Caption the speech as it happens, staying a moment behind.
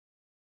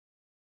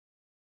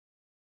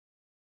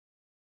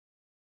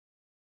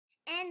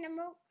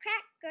animal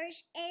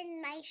crackers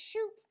in my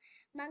soup.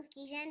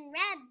 Monkeys and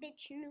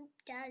rabbits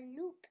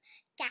loop-de-loop.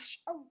 Gosh,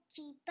 oh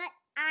gee, but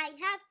I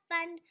have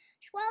fun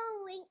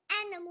swallowing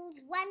animals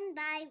one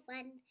by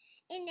one.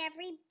 In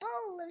every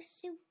bowl of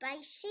soup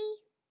I see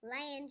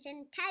lions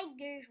and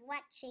tigers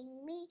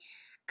watching me.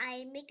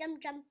 I make 'em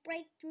jump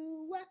right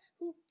through a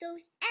hoop,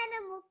 those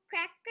animal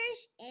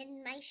crackers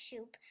in my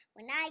soup.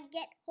 When I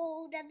get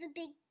hold of the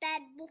big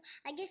bad wolf,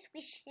 I just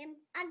squish him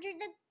under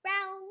the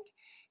ground.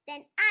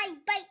 Then I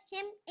bite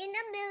him in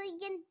a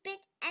million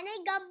bits and I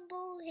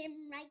gobble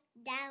him right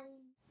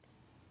down.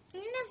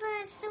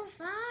 Nineveh is so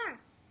far.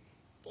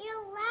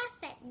 They'll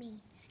laugh at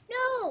me.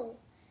 No!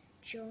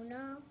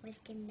 Jonah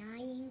was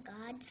denying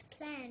God's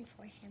plan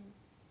for him.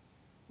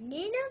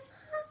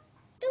 Nineveh?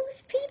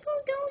 Those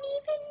people don't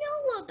even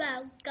know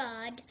about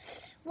God.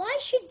 Why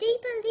should they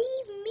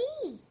believe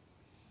me?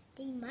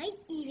 They might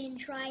even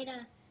try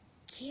to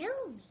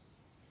kill me.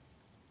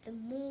 The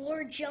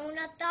more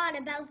Jonah thought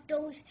about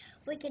those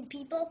wicked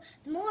people,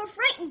 the more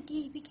frightened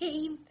he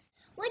became.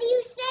 What are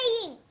you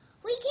saying?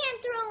 We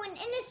can't throw an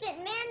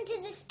innocent man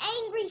to this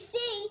angry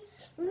sea.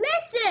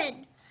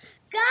 Listen!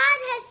 God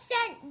has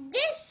sent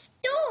this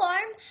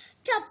storm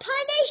to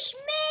punish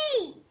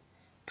me.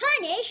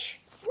 Punish?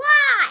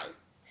 Why?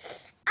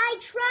 I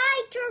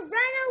tried to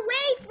run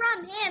away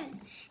from him,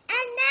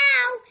 and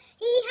now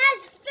he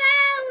has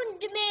found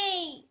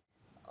me.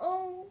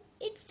 Oh,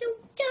 it's so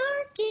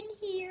dark in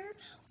here.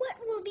 What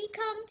will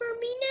become for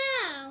me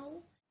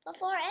now?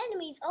 Before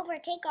enemies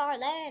overtake our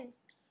land.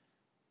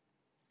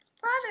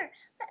 Father,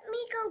 let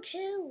me go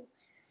too.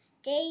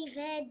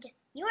 David,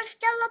 you're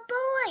still a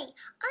boy.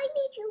 I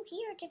need you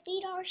here to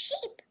feed our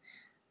sheep.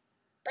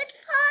 But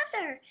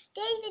Father,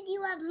 David,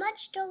 you have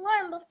much to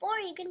learn before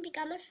you can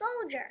become a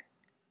soldier.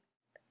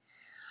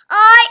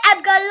 I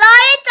am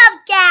Goliath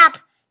of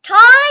Gath, tall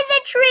as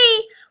a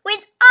tree,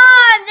 with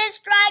arms as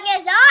strong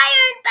as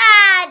iron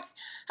bands.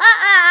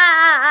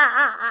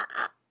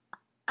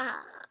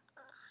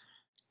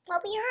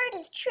 What we heard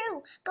is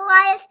true.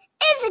 Goliath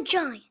is a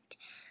giant.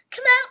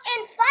 Come out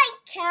and fight,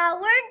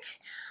 cowards.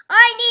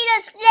 I need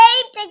a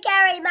slave to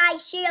carry my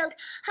shield.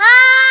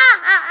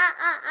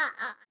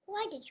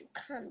 Why did you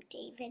come,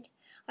 David?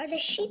 Are the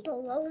sheep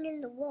alone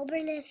in the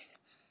wilderness?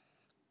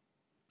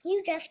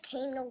 You just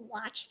came to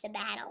watch the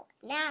battle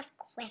and ask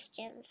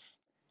questions.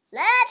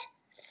 Lad,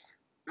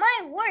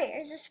 my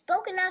warriors have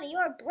spoken of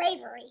your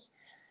bravery.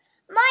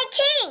 My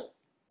king,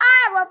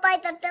 I will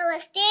fight the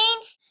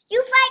Philistines.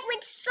 You fight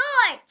with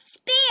sword,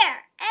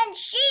 spear, and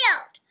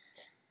shield.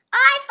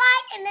 I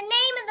fight in the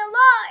name of the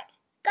Lord.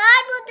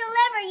 God will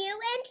deliver you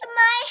into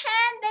my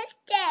hand this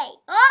day.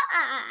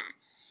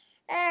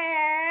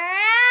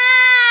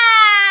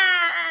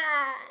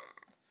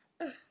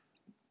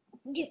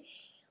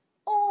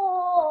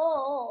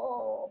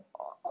 Oh,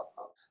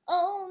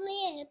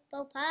 only a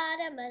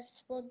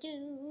hippopotamus will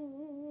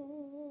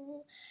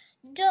do.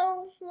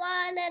 Don't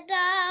want a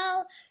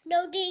doll,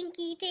 no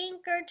dinky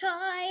tinker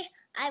toy.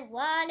 I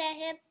want a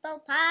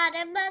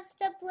hippopotamus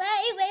to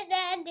play with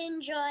and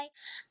enjoy.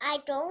 I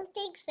don't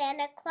think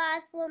Santa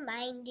Claus will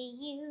mind to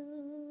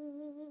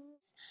use.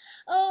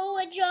 Oh,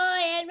 a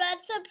joy and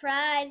what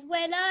surprise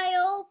when I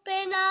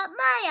open up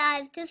my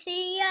eyes to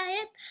see a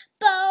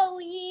hippo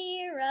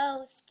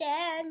hero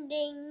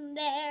standing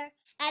there.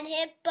 And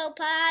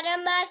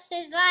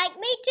hippopotamuses like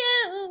me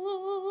too.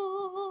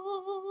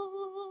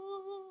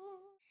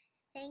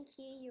 Thank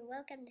you. You're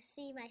welcome to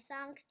see my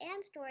songs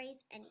and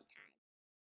stories anytime.